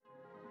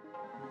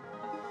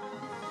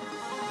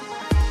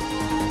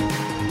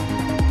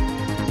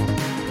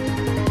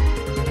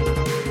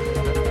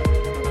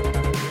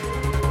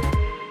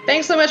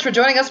Thanks so much for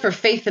joining us for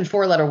Faith in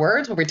Four-Letter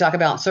Words, where we talk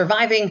about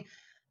surviving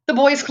the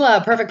boys'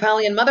 club, perfect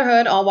pally, and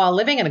motherhood, all while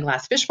living in a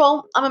glass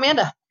fishbowl. I'm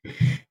Amanda.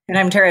 And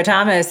I'm Tara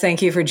Thomas.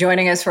 Thank you for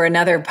joining us for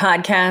another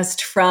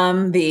podcast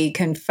from the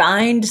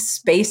confined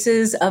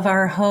spaces of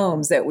our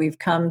homes that we've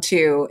come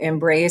to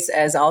embrace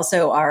as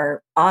also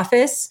our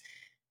office,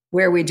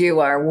 where we do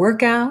our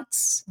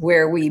workouts,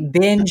 where we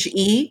binge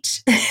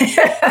eat.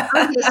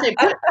 I was going to say,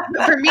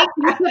 for me,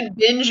 you could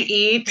binge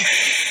eat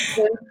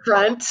in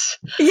front.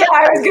 Yeah,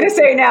 I was going to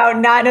say now,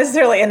 not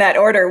necessarily in that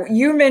order.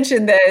 You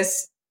mentioned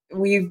this.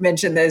 We've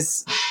mentioned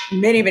this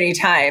many, many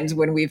times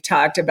when we've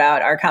talked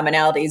about our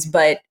commonalities,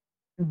 but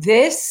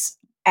this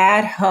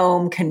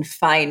at-home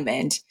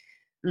confinement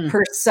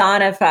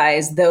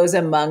personifies those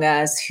among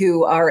us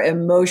who are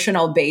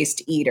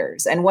emotional-based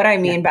eaters. And what I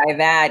mean by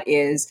that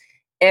is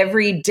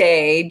every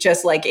day,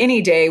 just like any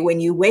day,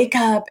 when you wake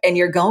up and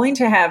you're going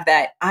to have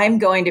that, I'm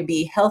going to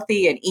be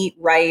healthy and eat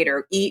right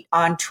or eat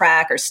on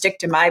track or stick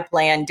to my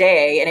plan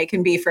day. And it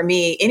can be for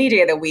me any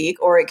day of the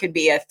week, or it could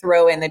be a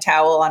throw in the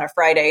towel on a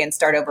Friday and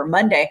start over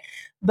Monday.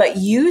 But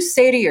you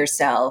say to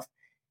yourself,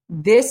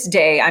 this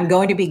day I'm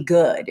going to be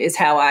good, is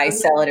how I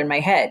sell it in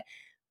my head.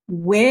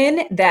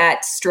 When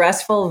that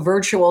stressful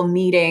virtual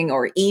meeting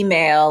or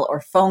email or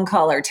phone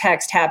call or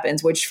text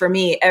happens, which for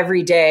me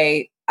every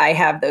day, I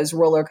have those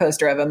roller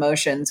coaster of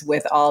emotions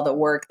with all the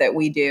work that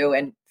we do.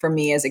 And for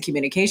me as a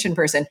communication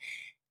person,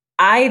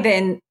 I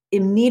then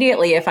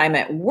immediately, if I'm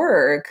at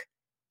work,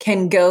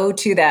 can go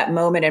to that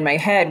moment in my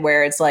head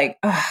where it's like,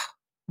 oh,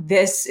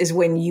 this is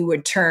when you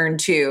would turn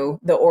to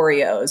the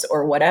Oreos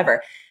or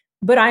whatever.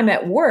 But I'm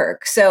at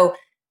work, so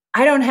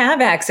I don't have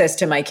access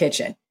to my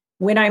kitchen.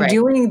 When I'm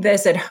doing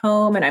this at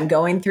home and I'm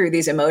going through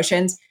these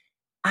emotions,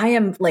 I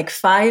am like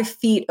 5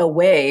 feet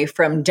away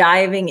from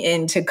diving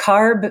into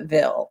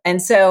Carbville.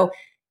 And so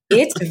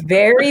it's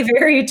very,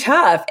 very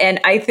tough. And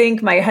I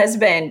think my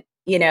husband,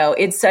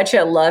 it's such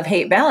a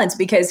love-hate balance,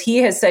 because he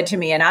has said to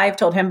me, and I've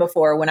told him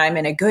before, when I'm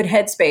in a good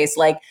headspace,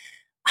 like,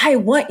 I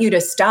want you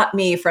to stop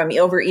me from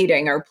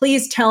overeating, or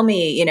please tell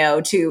me,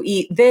 to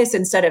eat this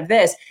instead of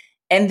this.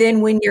 And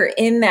then when you're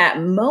in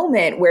that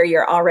moment where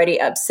you're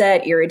already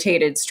upset,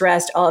 irritated,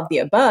 stressed, all of the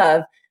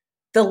above,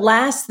 the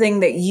last thing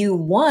that you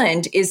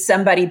want is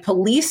somebody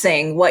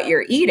policing what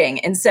you're eating.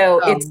 And so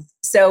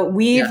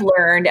we've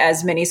learned,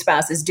 as many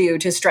spouses do,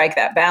 to strike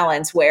that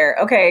balance where,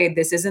 okay,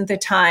 this isn't the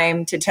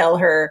time to tell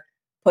her,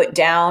 put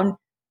down,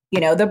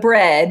 the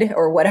bread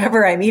or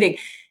whatever I'm eating.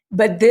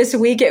 But this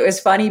week it was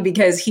funny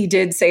because he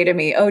did say to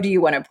me, oh, do you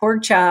want a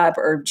pork chop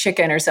or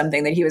chicken or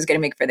something that he was going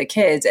to make for the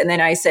kids? And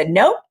then I said,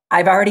 nope,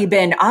 I've already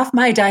been off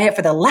my diet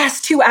for the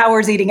last 2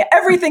 hours eating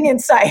everything in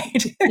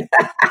sight.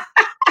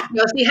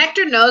 No, see,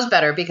 Hector knows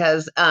better,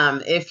 because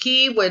if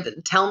he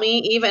would tell me,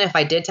 even if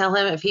I did tell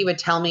him, if he would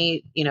tell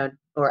me,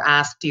 or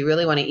ask, do you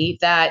really want to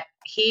eat that?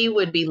 He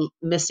would be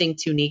missing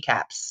 2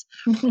 kneecaps.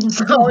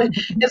 So,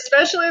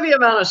 especially the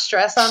amount of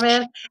stress I'm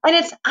in.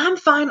 And I'm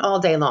fine all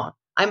day long.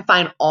 I'm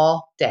fine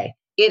all day.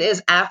 It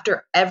is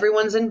after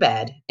everyone's in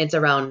bed. It's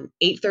around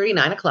 8:30,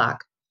 9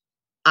 o'clock.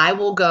 I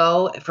will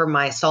go for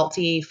my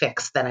salty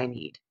fix that I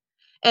need.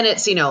 And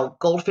it's,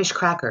 goldfish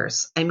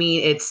crackers. I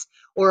mean,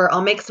 or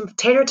I'll make some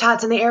tater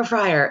tots in the air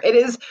fryer. It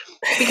is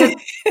because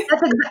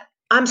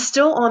I'm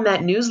still on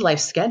that news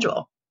life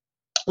schedule.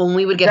 When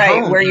we would get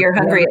home, where you're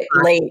hungry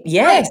late.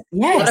 Yes.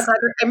 11 o'clock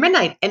at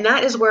midnight. And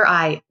that is where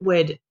I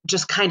would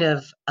just kind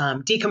of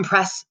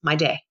decompress my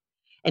day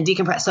and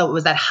decompress. So it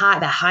was that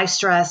high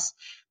stress,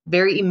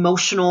 very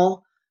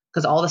emotional,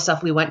 because all the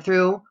stuff we went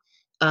through.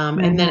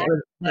 And then it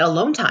was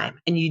alone time,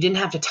 and you didn't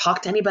have to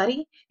talk to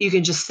anybody. You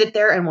can just sit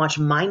there and watch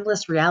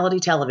mindless reality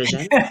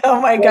television.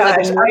 Oh my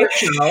gosh.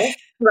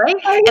 Right?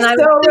 I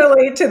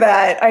relate to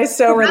that. I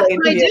so relate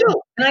to you.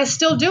 Do. And I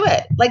still do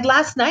it. Like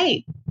last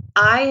night,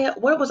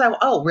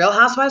 Real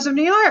Housewives of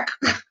New York,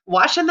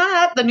 watching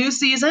that, the new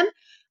season.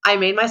 I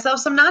made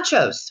myself some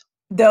nachos.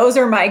 Those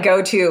are my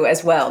go-to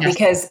as well,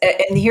 because,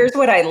 and here's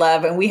what I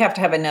love, and we have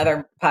to have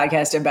another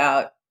podcast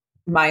about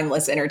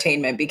mindless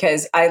entertainment,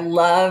 because I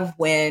love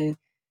when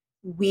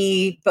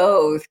we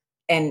both,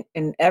 and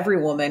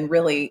every woman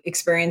really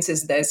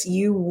experiences this,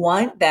 you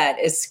want that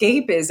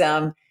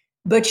escapism,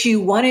 but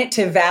you want it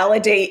to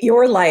validate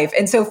your life.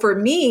 And so for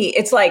me,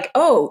 it's like,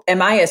 oh,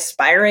 am I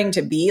aspiring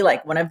to be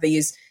like one of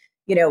these,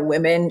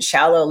 women,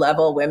 shallow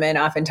level women,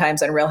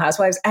 oftentimes on Real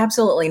Housewives?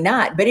 Absolutely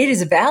not. But it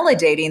is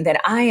validating that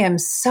I am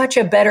such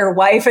a better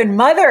wife and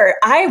mother.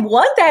 I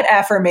want that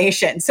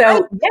affirmation.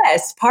 So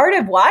yes, part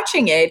of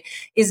watching it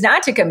is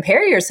not to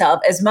compare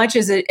yourself as much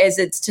as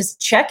it's to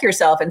check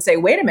yourself and say,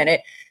 wait a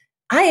minute,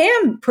 I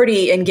am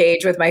pretty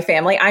engaged with my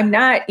family. I'm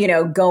not,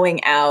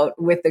 going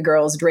out with the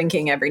girls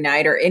drinking every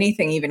night or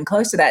anything even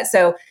close to that.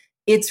 So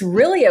it's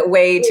really a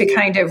way to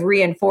kind of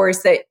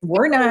reinforce that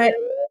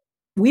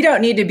we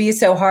don't need to be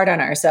so hard on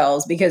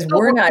ourselves, because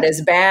we're not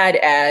as bad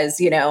as,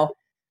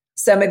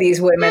 some of these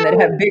women that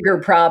have bigger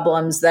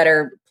problems that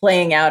are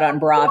playing out on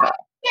Bravo,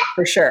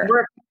 for sure.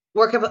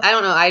 I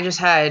don't know. I just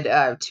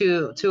had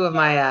two of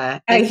my.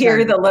 I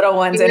hear the little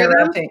ones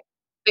interrupting.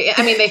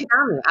 I mean, they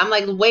found me. I'm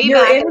like way Your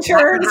back in the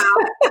interns. house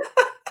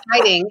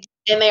hiding,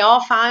 and they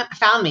all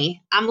found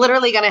me. I'm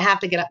literally going to have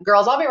to get up.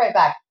 Girls, I'll be right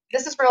back.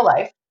 This is real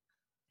life.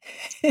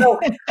 So,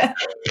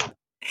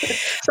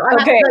 so I have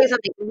to Okay. tell you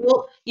something.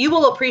 You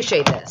will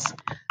appreciate this.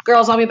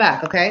 Girls, I'll be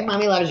back, okay?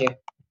 Mommy loves you.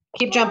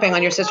 Keep jumping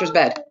on your sister's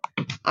bed.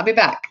 I'll be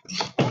back.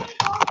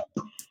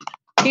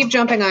 Keep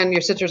jumping on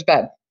your sister's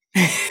bed.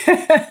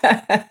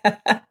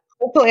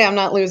 Hopefully I'm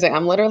not losing.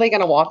 I'm literally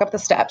going to walk up the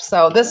steps.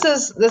 So this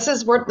is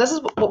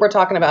what we're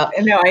talking about.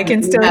 No, I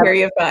can still hear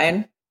you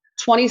fine.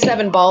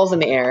 27 balls in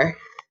the air,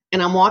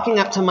 and I'm walking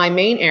up to my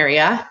main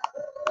area,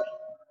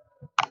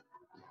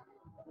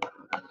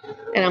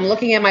 and I'm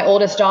looking at my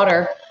oldest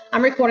daughter.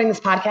 I'm recording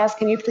this podcast.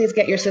 Can you please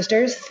get your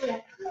sisters?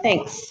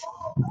 Thanks.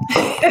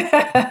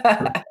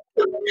 Can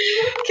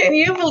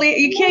you believe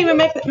you can't even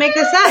make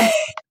this up?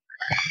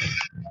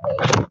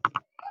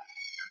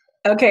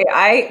 Okay,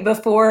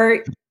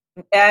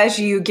 as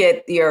you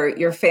get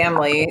your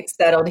family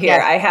settled here,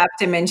 Yes. I have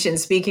to mention,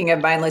 speaking of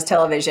mindless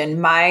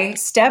television, my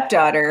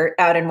stepdaughter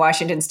out in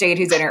Washington State,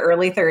 who's in her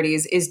early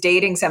 30s, is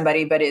dating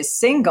somebody but is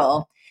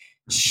single.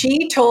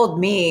 She told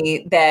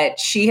me that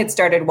she had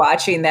started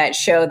watching that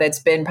show that's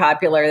been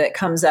popular that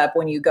comes up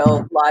when you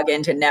go log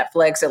into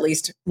Netflix, at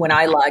least when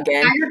I log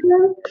in.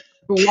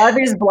 Love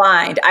is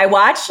Blind. I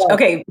watched.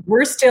 Okay,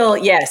 we're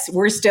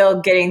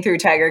still getting through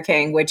Tiger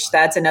King, which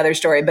that's another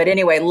story. But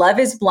anyway, Love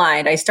is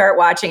Blind. I start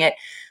watching it.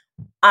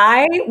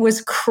 I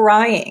was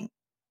crying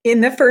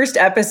in the first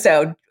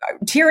episode,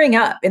 tearing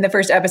up in the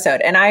first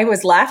episode, and I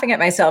was laughing at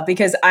myself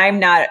because I'm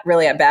not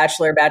really a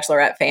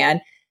Bachelorette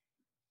fan.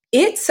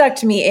 It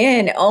sucked me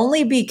in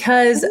only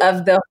because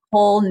of the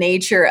whole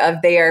nature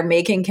of they are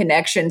making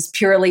connections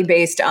purely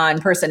based on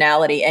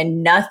personality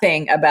and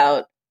nothing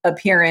about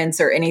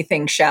appearance or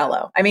anything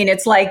shallow. I mean,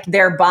 it's like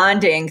they're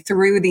bonding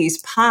through these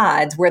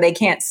pods where they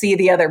can't see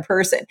the other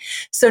person.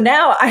 So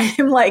now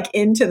I'm like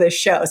into the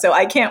show. So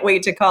I can't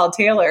wait to call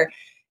Taylor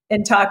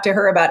and talk to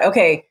her about,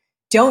 okay,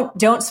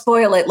 don't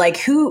spoil it. Like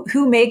who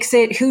makes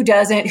it, who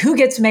doesn't, who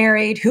gets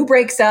married, who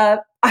breaks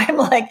up. I'm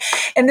like,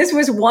 and this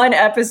was one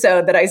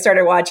episode that I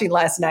started watching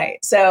last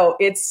night. So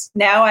it's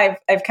now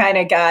I've kind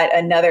of got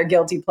another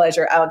guilty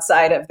pleasure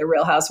outside of the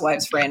Real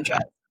Housewives franchise.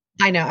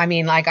 I know. I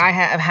mean, like I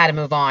have had to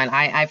move on.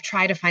 I've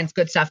tried to find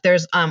good stuff.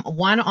 There's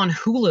one on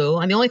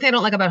Hulu, and the only thing I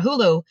don't like about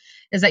Hulu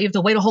is that you have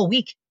to wait a whole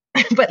week.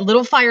 But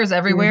Little Fires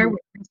Everywhere.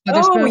 Mm-hmm.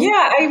 Oh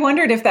yeah, I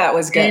wondered if that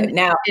was good. And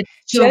now,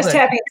 just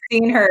having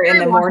seen her in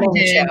the morning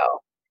show.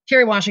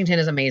 Kerry Washington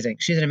is amazing.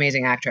 She's an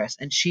amazing actress,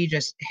 and she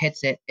just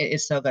hits it. It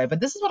is so good. But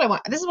this is what I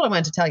want. This is what I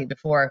wanted to tell you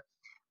before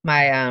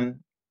my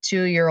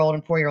 2-year-old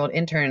and 4-year-old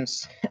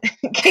interns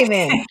came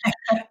in.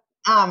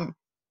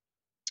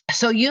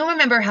 So you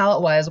remember how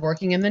it was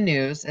working in the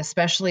news,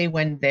 especially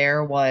when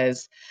there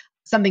was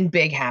something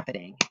big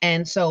happening.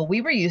 And so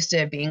we were used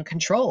to being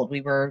controlled. We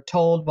were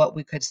told what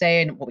we could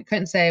say and what we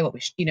couldn't say, what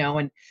we,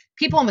 and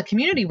people in the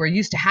community were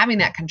used to having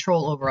that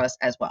control over us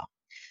as well.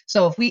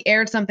 So if we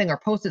aired something or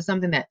posted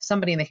something that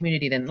somebody in the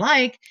community didn't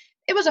like,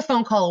 it was a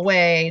phone call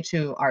away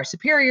to our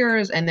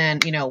superiors. And then,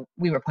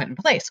 we were put in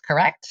place,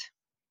 correct?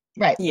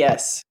 Right.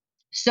 Yes.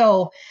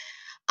 So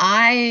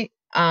I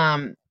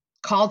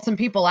called some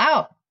people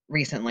out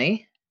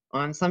recently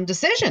on some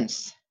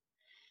decisions.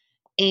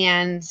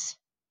 And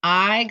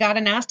I got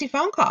a nasty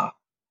phone call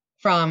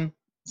from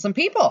some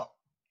people.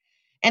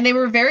 And they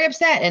were very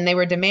upset, and they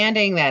were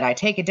demanding that I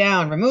take it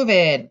down, remove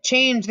it,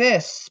 change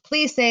this,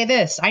 please say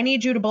this. I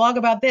need you to blog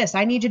about this.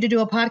 I need you to do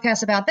a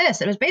podcast about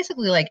this. It was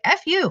basically like,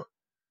 F you.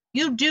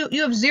 You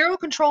have zero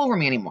control over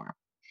me anymore.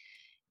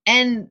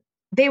 And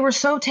they were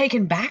so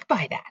taken back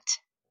by that.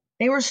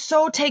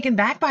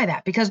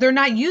 Because they're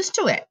not used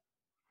to it.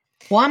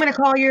 Well, I'm going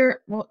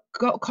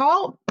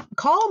to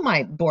call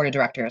my board of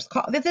directors.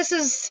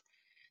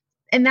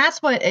 And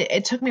that's what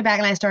it took me back,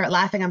 and I started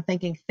laughing. I'm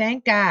thinking,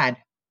 thank God.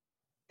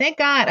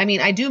 I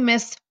mean, I do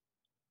miss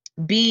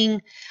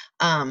being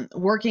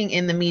working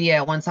in the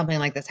media when something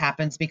like this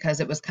happens, because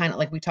it was kind of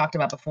like we talked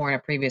about before in a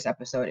previous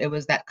episode. It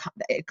was that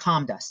it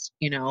calmed us.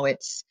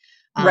 It's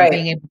right.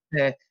 Being able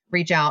to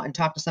reach out and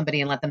talk to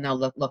somebody and let them know,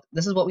 look,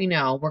 this is what we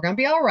know. We're going to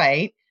be all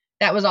right.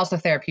 That was also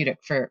therapeutic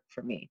for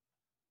me.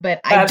 But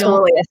I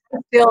still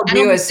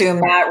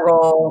assume that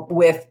role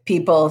with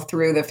people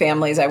through the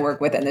families I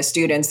work with and the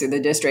students through the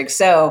district.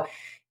 So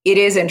it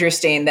is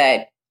interesting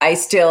that I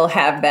still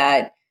have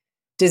that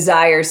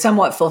desire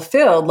somewhat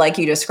fulfilled, like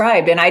you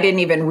described. And I didn't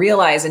even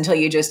realize until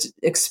you just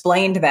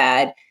explained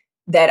that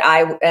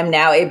I am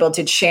now able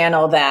to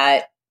channel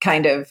that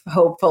kind of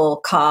hopeful,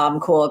 calm,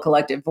 cool,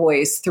 collective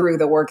voice through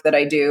the work that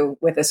I do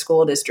with a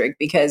school district.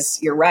 Because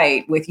you're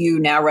right, with you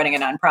now running a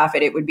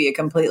nonprofit, it would be a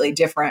completely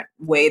different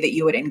way that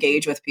you would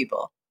engage with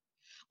people.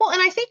 Well,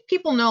 and I think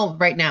people know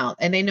right now,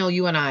 and they know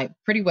you and I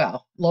pretty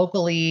well,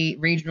 locally,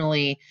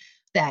 regionally,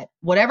 that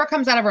whatever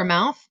comes out of our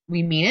mouth,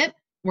 we mean it.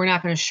 We're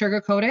not going to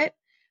sugarcoat it.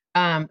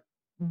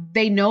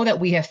 They know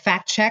that we have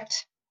fact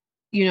checked,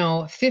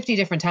 50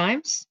 different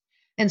times.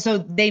 And so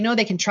they know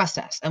they can trust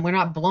us, and we're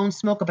not blowing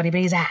smoke up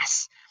anybody's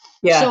ass.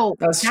 Yeah, So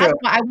that's that's true.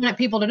 why I want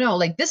people to know,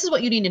 like, this is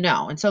what you need to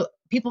know. And so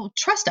people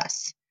trust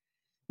us.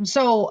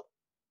 So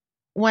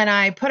when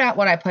I put out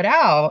what I put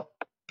out,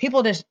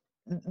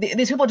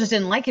 these people just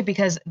didn't like it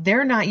because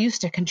they're not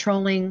used to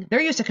controlling.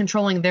 They're used to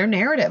controlling their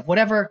narrative,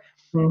 whatever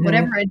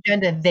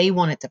agenda they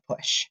wanted to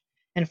push.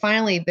 And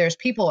finally, there's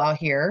people out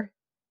here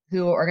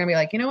who are going to be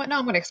like, you know what? No,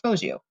 I'm going to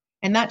expose you.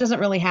 And that doesn't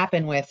really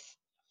happen with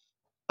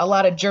a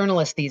lot of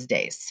journalists these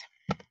days.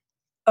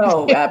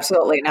 Oh,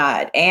 absolutely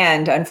not.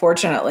 And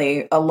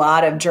unfortunately, a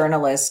lot of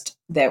journalists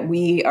that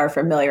we are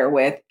familiar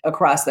with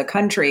across the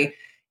country,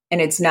 and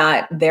it's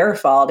not their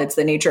fault, it's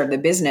the nature of the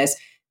business,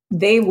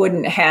 they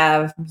wouldn't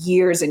have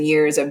years and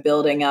years of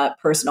building up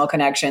personal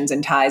connections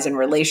and ties and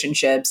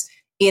relationships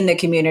in the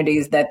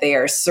communities that they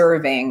are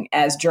serving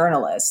as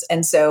journalists.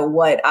 And so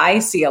what I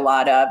see a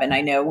lot of, and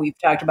I know we've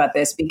talked about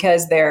this,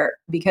 because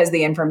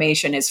the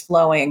information is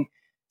flowing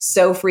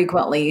so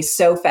frequently,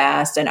 so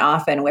fast, and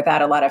often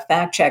without a lot of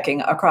fact checking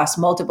across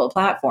multiple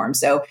platforms.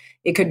 So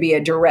it could be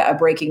a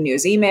breaking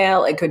news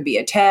email, it could be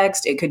a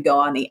text, it could go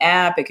on the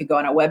app, it could go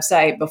on a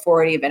website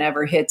before it even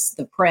ever hits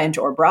the print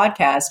or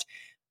broadcast.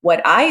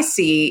 What I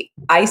see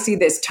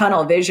this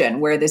tunnel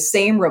vision where the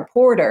same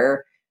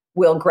reporter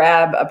will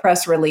grab a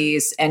press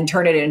release and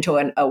turn it into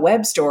a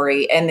web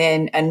story. And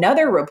then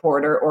another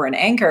reporter or an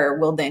anchor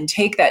will then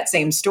take that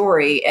same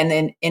story. And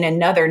then in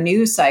another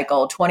news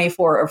cycle,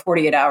 24 or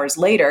 48 hours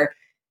later,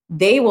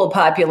 they will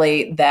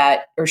populate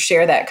that or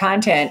share that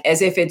content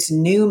as if it's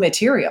new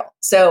material.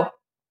 So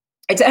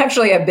it's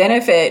actually a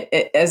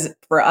benefit as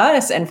for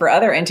us and for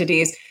other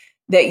entities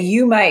that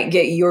you might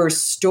get your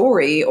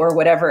story or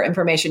whatever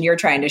information you're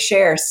trying to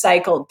share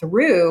cycled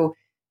through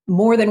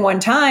more than one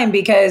time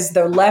because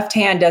the left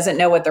hand doesn't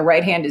know what the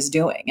right hand is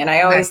doing. And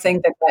I always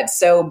think that that's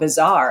so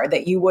bizarre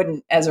that you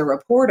wouldn't, as a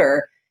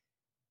reporter,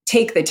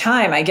 take the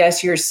time. I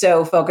guess you're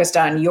so focused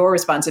on your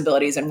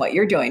responsibilities and what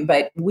you're doing.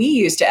 But we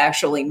used to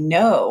actually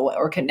know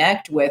or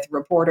connect with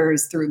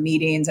reporters through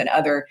meetings and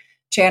other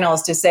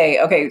channels to say,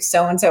 okay,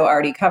 so-and-so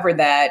already covered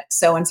that.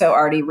 So-and-so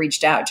already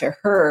reached out to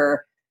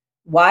her.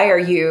 Why are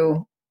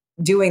you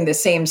doing the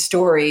same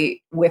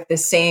story with the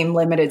same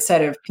limited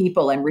set of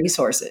people and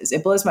resources?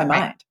 It blows my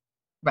mind.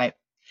 Right.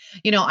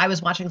 You know, I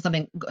was watching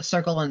something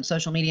circle on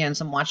social media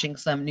and watching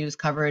some news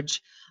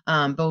coverage,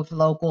 both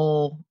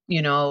local,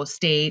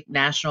 state,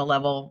 national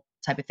level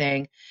type of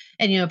thing.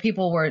 And,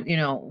 people were,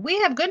 we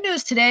have good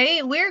news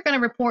today. We're going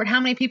to report how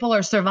many people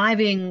are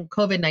surviving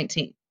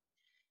COVID-19.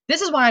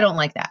 This is why I don't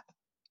like that.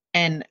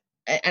 And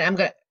I'm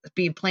going to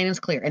be plain and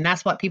clear. And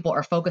that's what people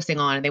are focusing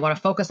on. And they want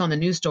to focus on the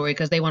news story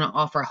because they want to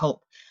offer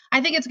hope.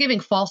 I think it's giving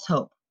false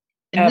hope.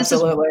 And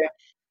Absolutely.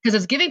 Because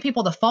it's giving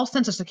people the false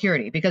sense of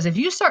security. Because if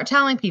you start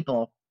telling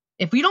people,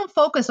 if we don't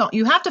focus on,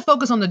 you have to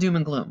focus on the doom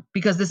and gloom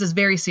because this is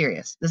very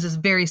serious. This is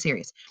very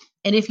serious.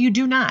 And if you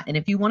do not, and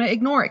if you want to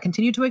ignore it,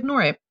 continue to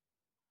ignore it,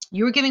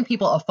 you're giving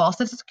people a false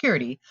sense of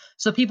security.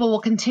 So people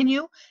will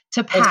continue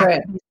to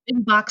pack these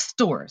big box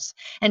stores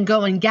and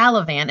go and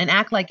gallivant and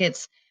act like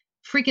it's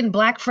freaking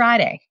Black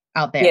Friday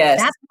out there. Yes.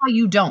 That's why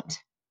you don't.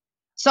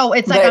 So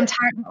it's like, I'm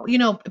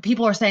tired.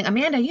 People are saying,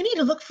 Amanda, you need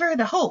to look for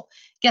the hope.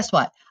 Guess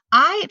what?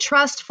 I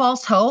trust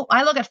false hope.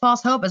 I look at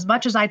false hope as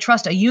much as I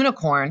trust a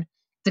unicorn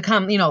to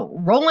come,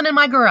 rolling in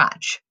my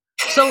garage.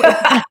 So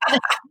that's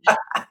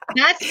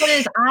what it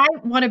is. I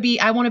want to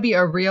be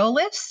a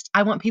realist.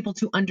 I want people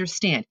to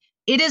understand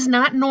it is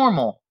not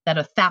normal that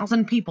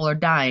 1,000 people are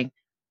dying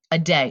a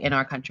day in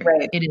our country.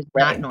 Right. It is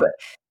not normal.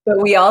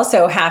 But we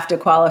also have to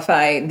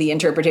qualify the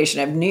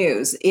interpretation of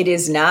news. It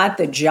is not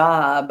the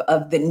job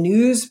of the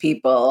news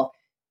people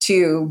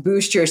to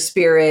boost your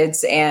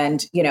spirits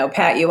and,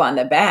 pat you on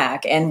the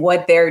back. And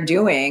what they're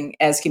doing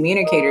as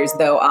communicators,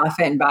 though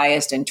often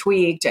biased and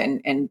tweaked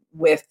and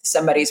with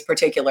somebody's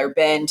particular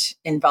bent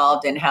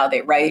involved in how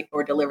they write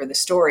or deliver the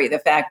story, the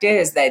fact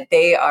is that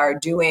they are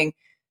doing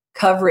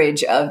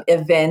coverage of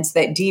events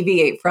that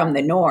deviate from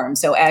the norm.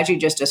 So as you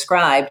just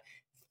described,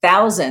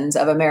 thousands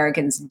of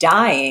Americans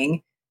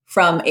dying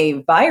from a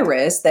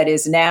virus that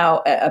is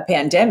now a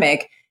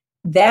pandemic.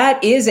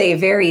 That is a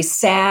very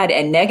sad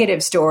and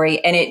negative story.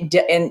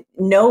 And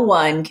no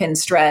one can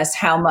stress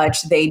how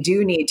much they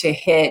do need to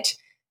hit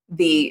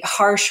the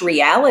harsh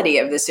reality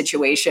of the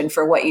situation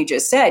for what you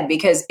just said,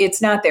 because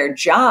it's not their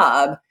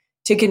job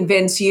to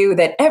convince you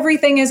that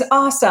everything is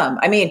awesome.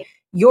 I mean,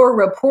 you're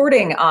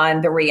reporting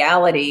on the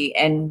reality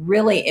and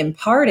really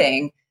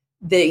imparting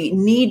the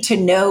need to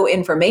know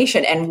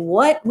information. And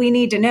what we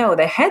need to know,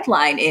 the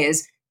headline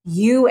is,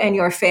 you and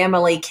your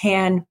family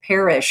can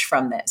perish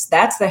from this.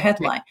 That's the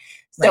headline.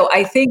 Right. So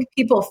I think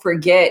people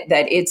forget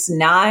that it's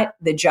not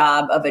the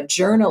job of a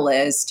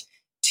journalist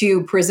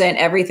to present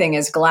everything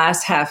as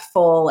glass half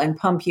full and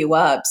pump you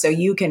up so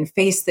you can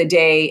face the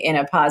day in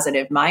a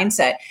positive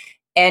mindset.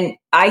 And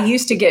I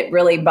used to get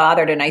really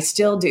bothered, and I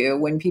still do,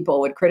 when people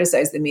would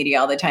criticize the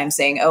media all the time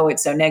saying, oh,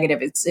 it's so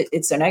negative.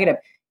 It's so negative.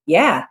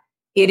 Yeah,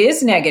 it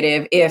is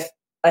negative if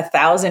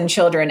 1,000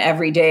 children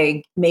every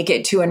day make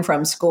it to and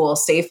from school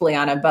safely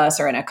on a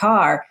bus or in a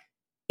car.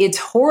 it's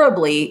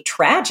horribly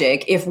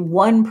tragic if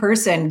one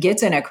person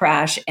gets in a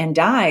crash and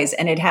dies,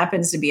 and it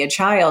happens to be a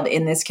child,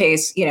 in this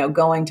case,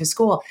 going to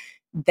school.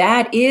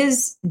 That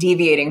is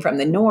deviating from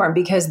the norm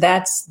because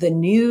that's the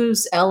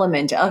news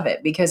element of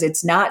it, because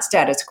it's not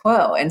status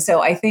quo. And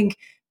so I think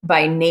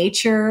by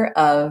nature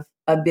of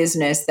a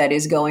business that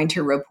is going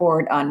to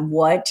report on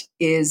what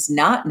is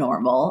not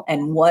normal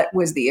and what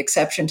was the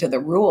exception to the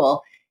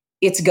rule,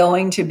 it's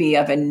going to be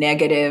of a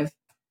negative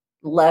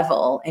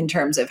level in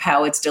terms of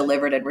how it's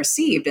delivered and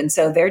received. And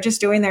so they're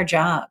just doing their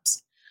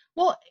jobs.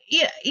 Well,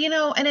 yeah,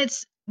 and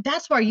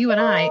that's where you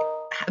and I,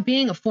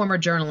 being a former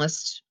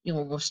journalist,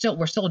 we're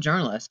still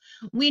journalists.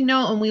 We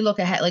know, and we look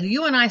ahead. Like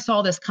you and I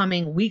saw this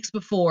coming weeks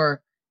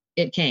before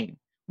it came.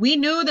 We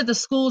knew that the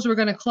schools were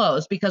going to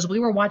close because we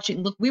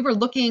were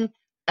looking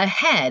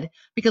ahead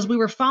because we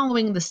were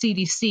following the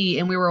CDC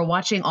and we were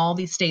watching all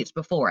these states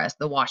before us,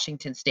 the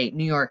Washington state,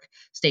 New York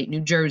state,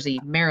 New Jersey,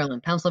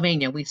 Maryland,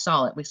 Pennsylvania. We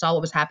saw it. We saw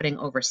what was happening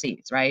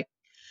overseas, right?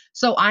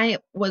 So I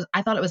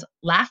thought it was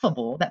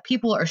laughable that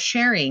people are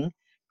sharing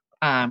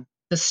the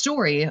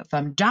story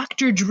from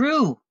Dr.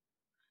 Drew,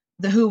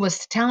 who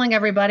was telling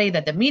everybody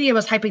that the media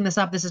was hyping this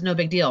up. This is no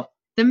big deal.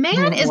 The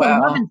man is a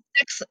love and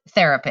sex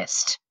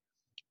therapist.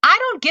 I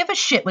don't give a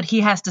shit what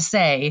he has to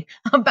say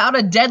about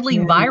a deadly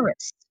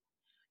virus.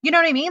 You know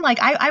what I mean? Like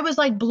I was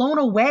like blown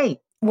away.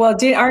 Well,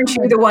 aren't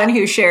you the one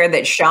who shared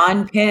that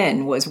Sean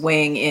Penn was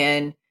weighing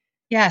in?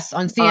 Yes,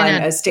 on CNN,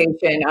 on a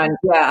station,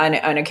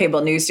 on a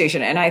cable news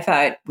station, and I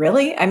thought,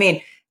 really? I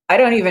mean, I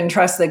don't even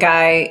trust the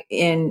guy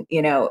in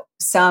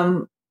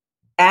some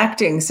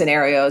acting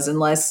scenarios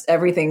unless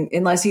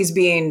he's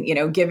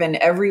being given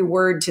every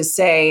word to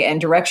say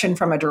and direction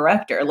from a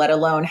director, let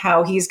alone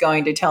how he's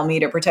going to tell me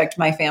to protect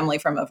my family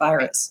from a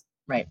virus.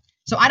 Right.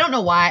 So I don't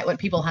know what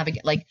people have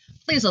like.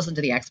 Please listen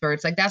to the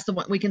experts. Like that's the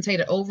one we can say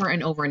it over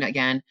and over and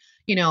again.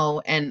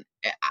 And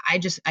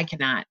I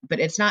cannot. But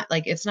it's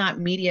not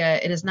media.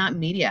 It is not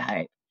media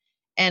hype,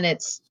 and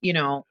it's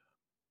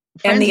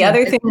And the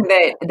other thing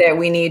that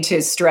we need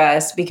to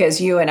stress,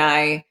 because you and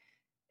I,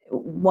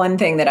 one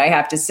thing that I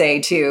have to say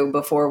too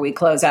before we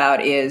close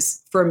out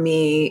is, for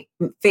me,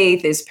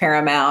 faith is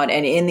paramount.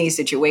 And in these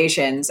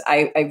situations,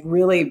 I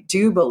really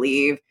do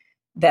believe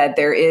that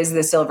there is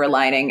the silver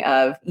lining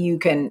of you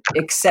can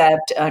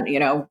accept,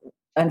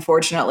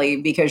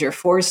 unfortunately, because you're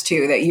forced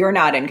to, that you're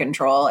not in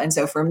control. And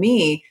so for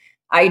me,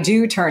 I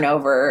do turn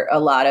over a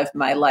lot of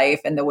my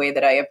life and the way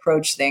that I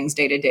approach things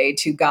day to day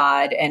to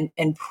God,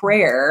 and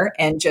prayer,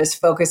 and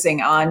just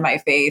focusing on my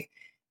faith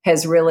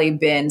has really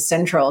been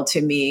central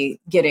to me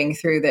getting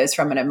through this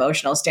from an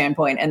emotional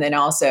standpoint. And then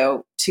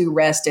also to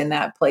rest in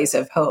that place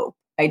of hope.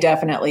 I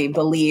definitely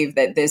believe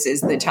that this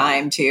is the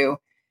time to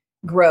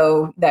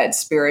grow that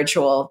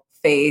spiritual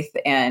faith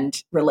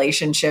and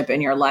relationship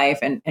in your life.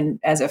 And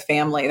as a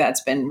family,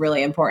 that's been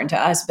really important to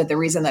us. But the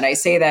reason that I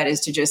say that is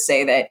to just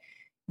say that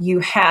you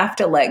have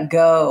to let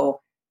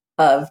go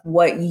of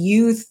what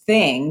you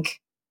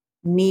think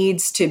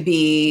needs to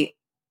be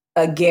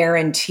a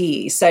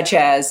guarantee, such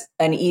as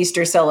an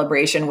Easter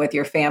celebration with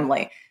your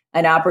family,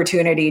 an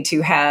opportunity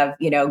to have,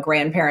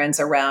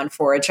 grandparents around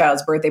for a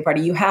child's birthday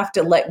party. You have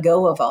to let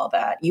go of all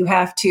that. You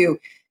have to,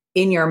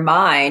 in your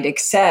mind,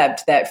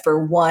 accept that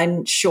for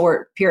one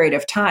short period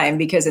of time,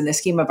 because in the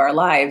scheme of our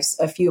lives,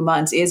 a few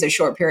months is a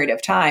short period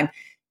of time,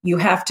 you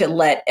have to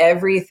let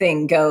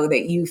everything go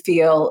that you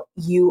feel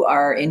you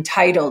are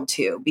entitled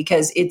to,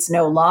 because it's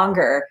no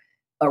longer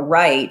a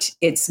right.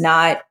 It's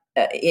not,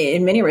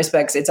 in many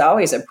respects, it's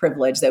always a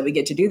privilege that we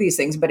get to do these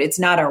things, but it's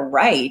not a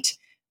right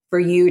for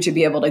you to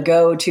be able to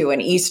go to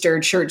an Easter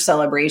church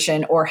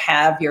celebration or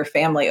have your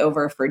family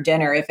over for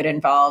dinner if it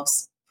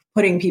involves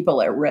putting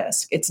people at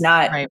risk. It's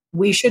not, right.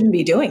 We shouldn't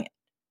be doing it.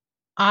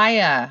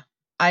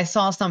 I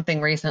saw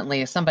something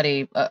recently.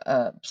 Somebody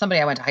I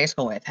went to high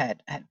school with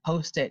had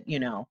posted,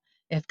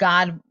 if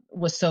God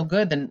was so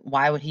good, then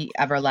why would he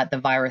ever let the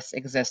virus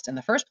exist in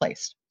the first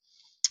place?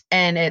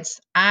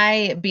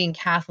 And being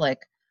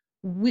Catholic,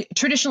 we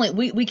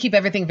traditionally keep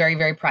everything very,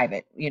 very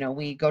private.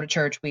 We go to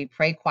church, we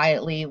pray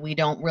quietly. We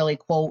don't really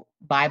quote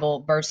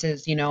Bible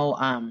verses,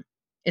 I'm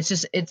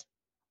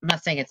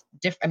not saying it's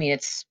different. I mean,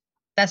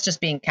 that's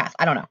just being Catholic.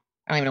 I don't know.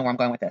 I don't even know where I'm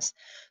going with this.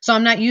 So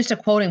I'm not used to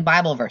quoting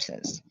Bible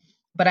verses,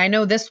 but I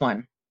know this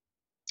one,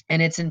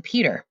 and it's in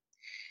Peter.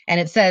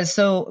 And it says,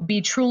 "So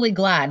be truly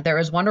glad. There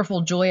is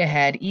wonderful joy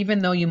ahead, even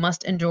though you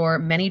must endure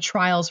many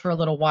trials for a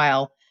little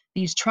while.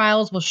 These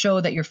trials will show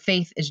that your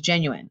faith is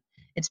genuine.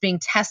 It's being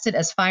tested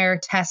as fire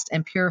tests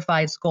and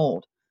purifies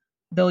gold,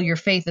 though your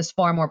faith is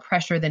far more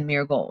precious than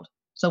mere gold.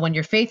 So when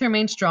your faith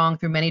remains strong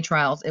through many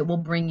trials, it will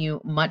bring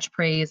you much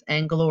praise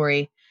and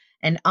glory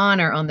and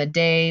honor on the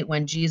day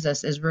when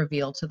Jesus is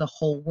revealed to the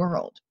whole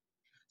world."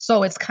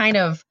 So it's kind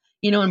of,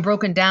 and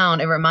broken down,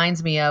 it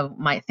reminds me of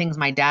things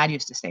my dad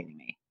used to say to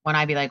me when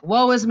I'd be like,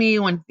 woe is me,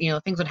 when,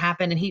 things would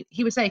happen. And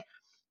he would say,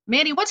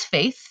 "Mandy, what's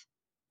faith?"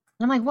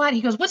 And I'm like, "What?"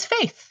 He goes, "What's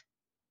faith?"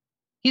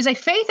 He's like,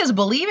 "Faith is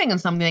believing in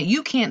something that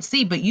you can't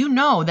see, but you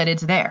know that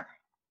it's there."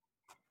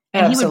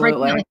 And Absolutely. he would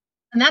break down, like,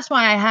 And that's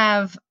why I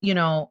have,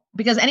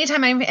 because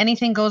anytime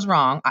anything goes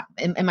wrong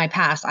in my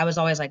past, I was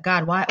always like,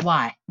 God,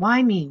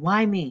 why me?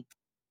 Why me?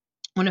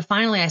 When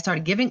finally I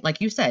started giving,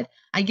 like you said,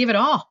 I give it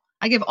all.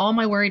 I give all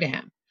my worry to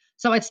him.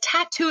 So it's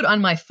tattooed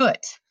on my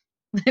foot.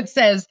 It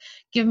says,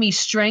 give me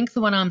strength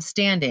when I'm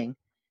standing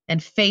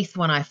and faith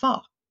when I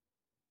fall.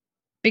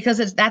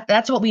 Because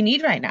that's what we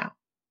need right now.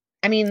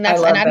 I mean, I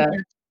love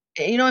that.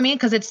 You know what I mean?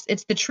 Because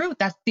it's the truth.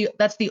 That's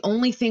the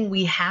only thing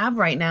we have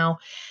right now.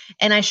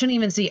 And I shouldn't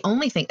even say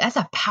only thing. That's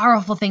a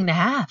powerful thing to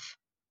have.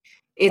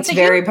 It's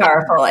very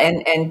powerful.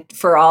 And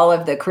for all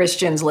of the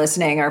Christians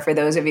listening, or for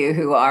those of you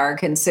who are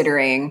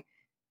considering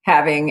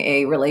having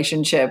a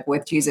relationship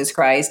with Jesus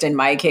Christ, in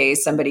my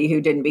case, somebody who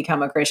didn't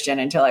become a Christian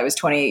until I was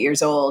 28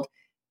 years old,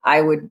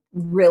 I would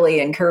really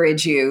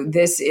encourage you.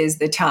 This is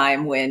the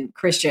time when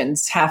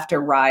Christians have to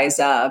rise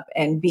up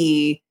and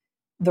be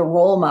the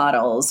role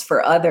models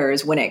for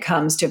others when it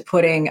comes to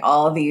putting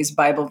all these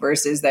Bible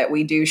verses that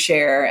we do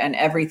share and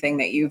everything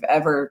that you've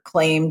ever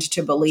claimed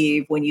to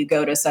believe when you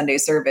go to Sunday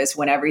service,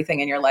 when everything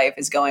in your life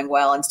is going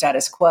well and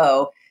status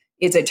quo.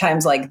 It's at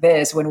times like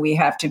this when we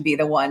have to be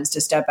the ones to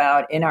step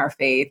out in our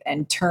faith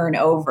and turn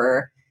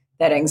over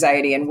that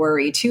anxiety and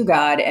worry to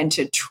God, and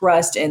to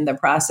trust in the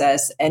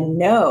process and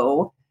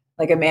know,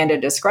 like Amanda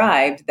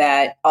described,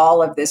 that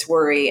all of this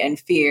worry and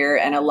fear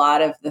and a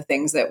lot of the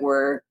things that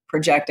we're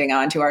projecting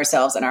onto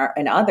ourselves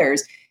and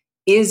others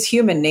is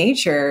human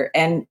nature.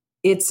 And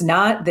it's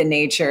not the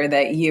nature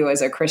that you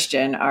as a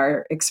Christian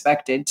are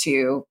expected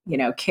to,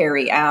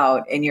 carry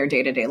out in your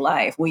day-to-day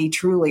life. We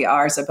truly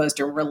are supposed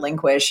to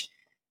relinquish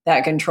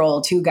that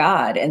control to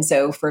God. And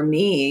so for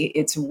me,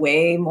 it's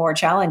way more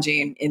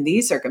challenging in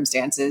these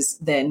circumstances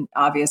than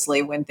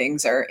obviously when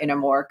things are in a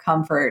more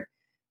comfort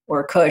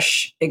or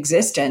cush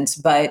existence.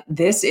 But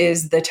this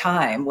is the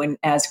time when,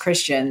 as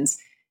Christians,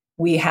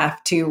 we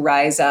have to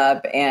rise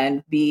up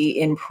and be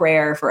in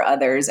prayer for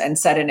others and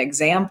set an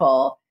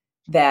example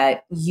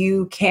that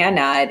you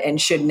cannot and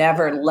should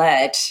never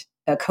let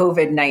a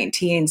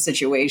COVID-19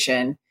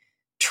 situation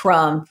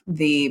trump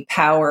the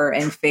power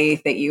and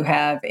faith that you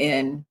have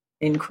in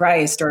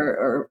Christ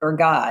or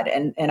God.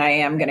 And I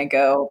am going to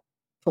go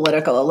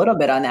political a little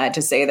bit on that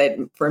to say that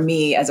for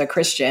me as a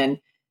Christian,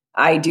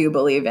 I do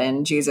believe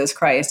in Jesus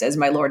Christ as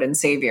my Lord and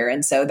Savior.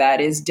 And so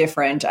that is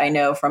different, I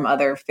know, from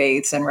other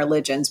faiths and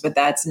religions, but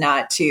that's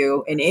not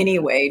to in any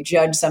way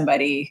judge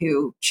somebody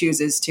who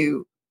chooses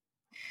to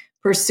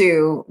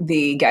pursue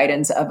the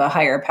guidance of a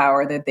higher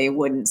power that they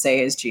wouldn't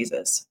say is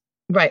Jesus.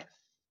 Right.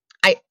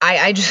 I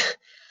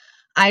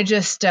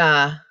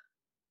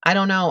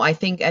don't know. I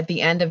think at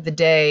the end of the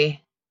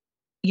day,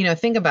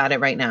 think about it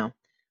right now.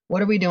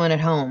 What are we doing at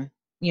home?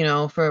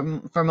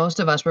 For most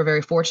of us, we're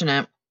very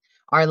fortunate.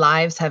 Our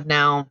lives have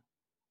now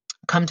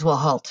come to a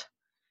halt.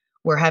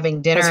 We're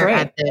having dinner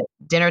at the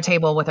dinner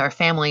table with our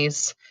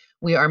families.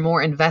 We are more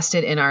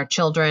invested in our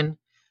children.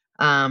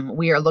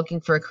 We are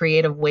looking for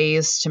creative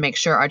ways to make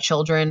sure our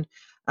children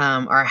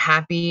are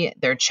happy,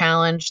 they're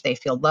challenged, they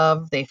feel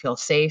loved, they feel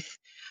safe.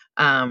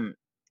 We're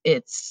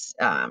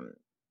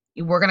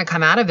going to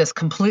come out of this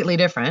completely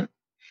different.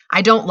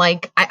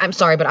 I'm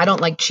sorry, but I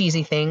don't like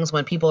cheesy things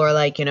when people are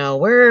like,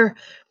 we're,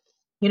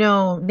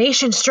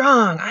 nation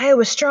strong,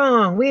 Iowa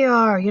strong, we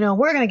are,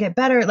 we're going to get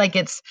better.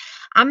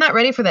 I'm not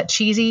ready for that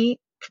cheesy,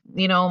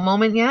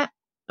 moment yet,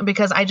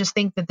 because I just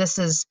think that this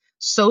is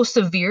so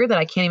severe that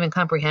I can't even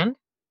comprehend.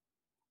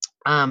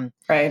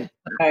 Right.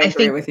 I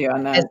agree with you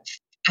on that.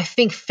 I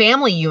think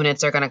family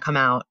units are going to come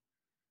out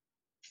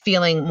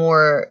feeling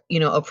more,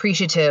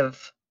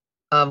 appreciative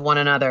of one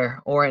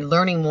another or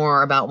learning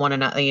more about one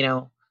another,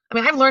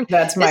 I've learned,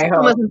 that's my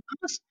hope. I'm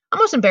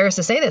almost embarrassed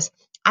to say this.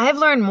 I have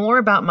learned more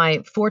about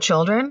my 4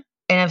 children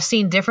and I've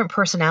seen different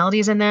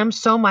personalities in them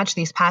so much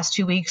these past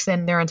 2 weeks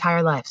than their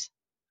entire lives.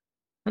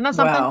 And that's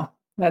something. Wow.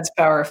 That's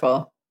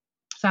powerful.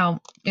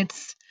 So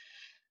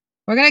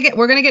we're going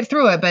to get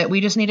through it, but we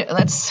just need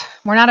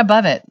we're not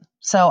above it.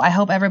 So I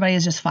hope everybody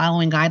is just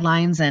following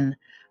guidelines and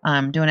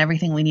doing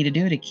everything we need to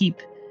do to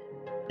keep,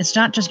 it's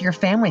not just your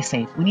family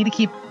safe. We need to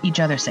keep each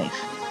other safe.